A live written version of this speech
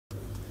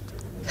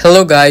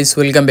Hello guys,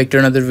 welcome back to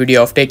another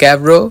video of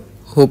Techavro.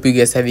 Hope you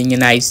guys having a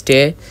nice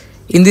day.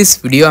 In this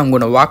video I'm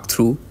gonna walk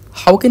through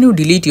how can you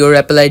delete your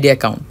Apple ID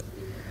account.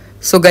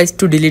 So guys,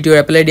 to delete your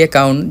Apple ID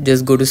account,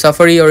 just go to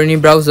Safari or any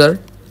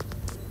browser.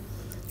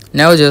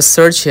 Now just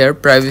search here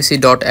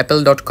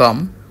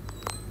privacy.apple.com.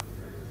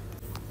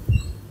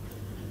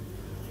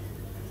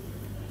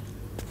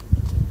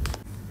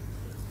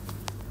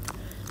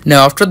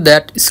 Now after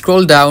that,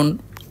 scroll down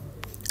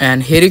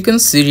and here you can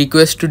see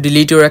request to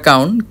delete your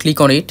account.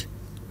 Click on it.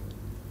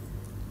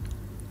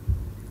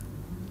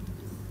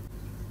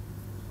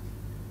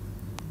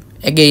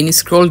 Again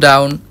scroll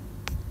down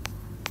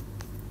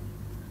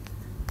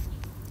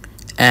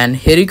and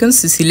here you can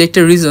see select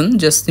a reason.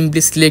 Just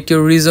simply select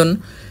your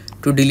reason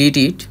to delete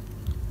it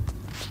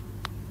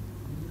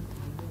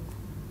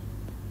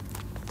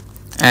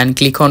and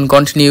click on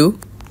continue.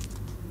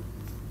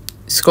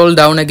 Scroll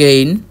down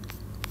again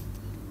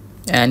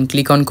and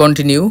click on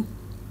continue.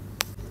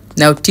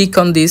 Now tick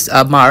on this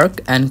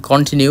mark and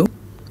continue.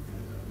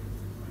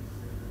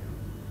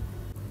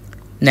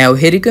 Now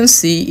here you can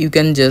see you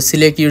can just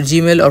select your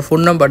Gmail or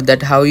phone number,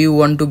 that how you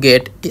want to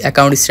get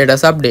account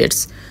status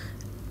updates,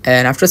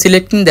 and after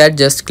selecting that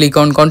just click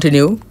on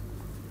continue.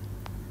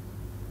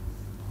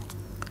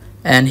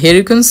 And here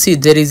you can see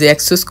there is a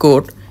access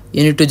code.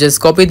 You need to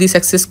just copy this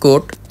access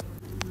code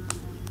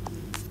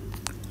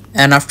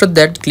and after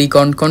that click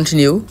on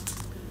continue.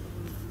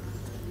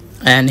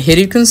 And here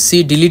you can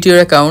see delete your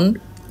account.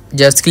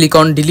 Just click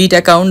on delete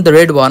account, the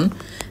red one,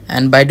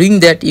 and by doing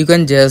that you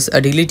can just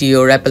delete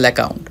your Apple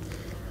account.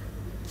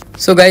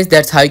 So guys,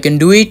 that's how you can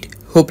do it.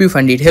 Hope you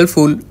find it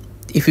helpful.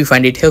 If you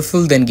find it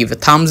helpful, then give a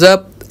thumbs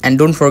up and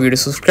don't forget to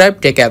subscribe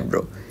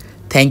Techavro.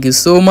 Thank you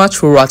so much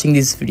for watching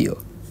this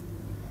video.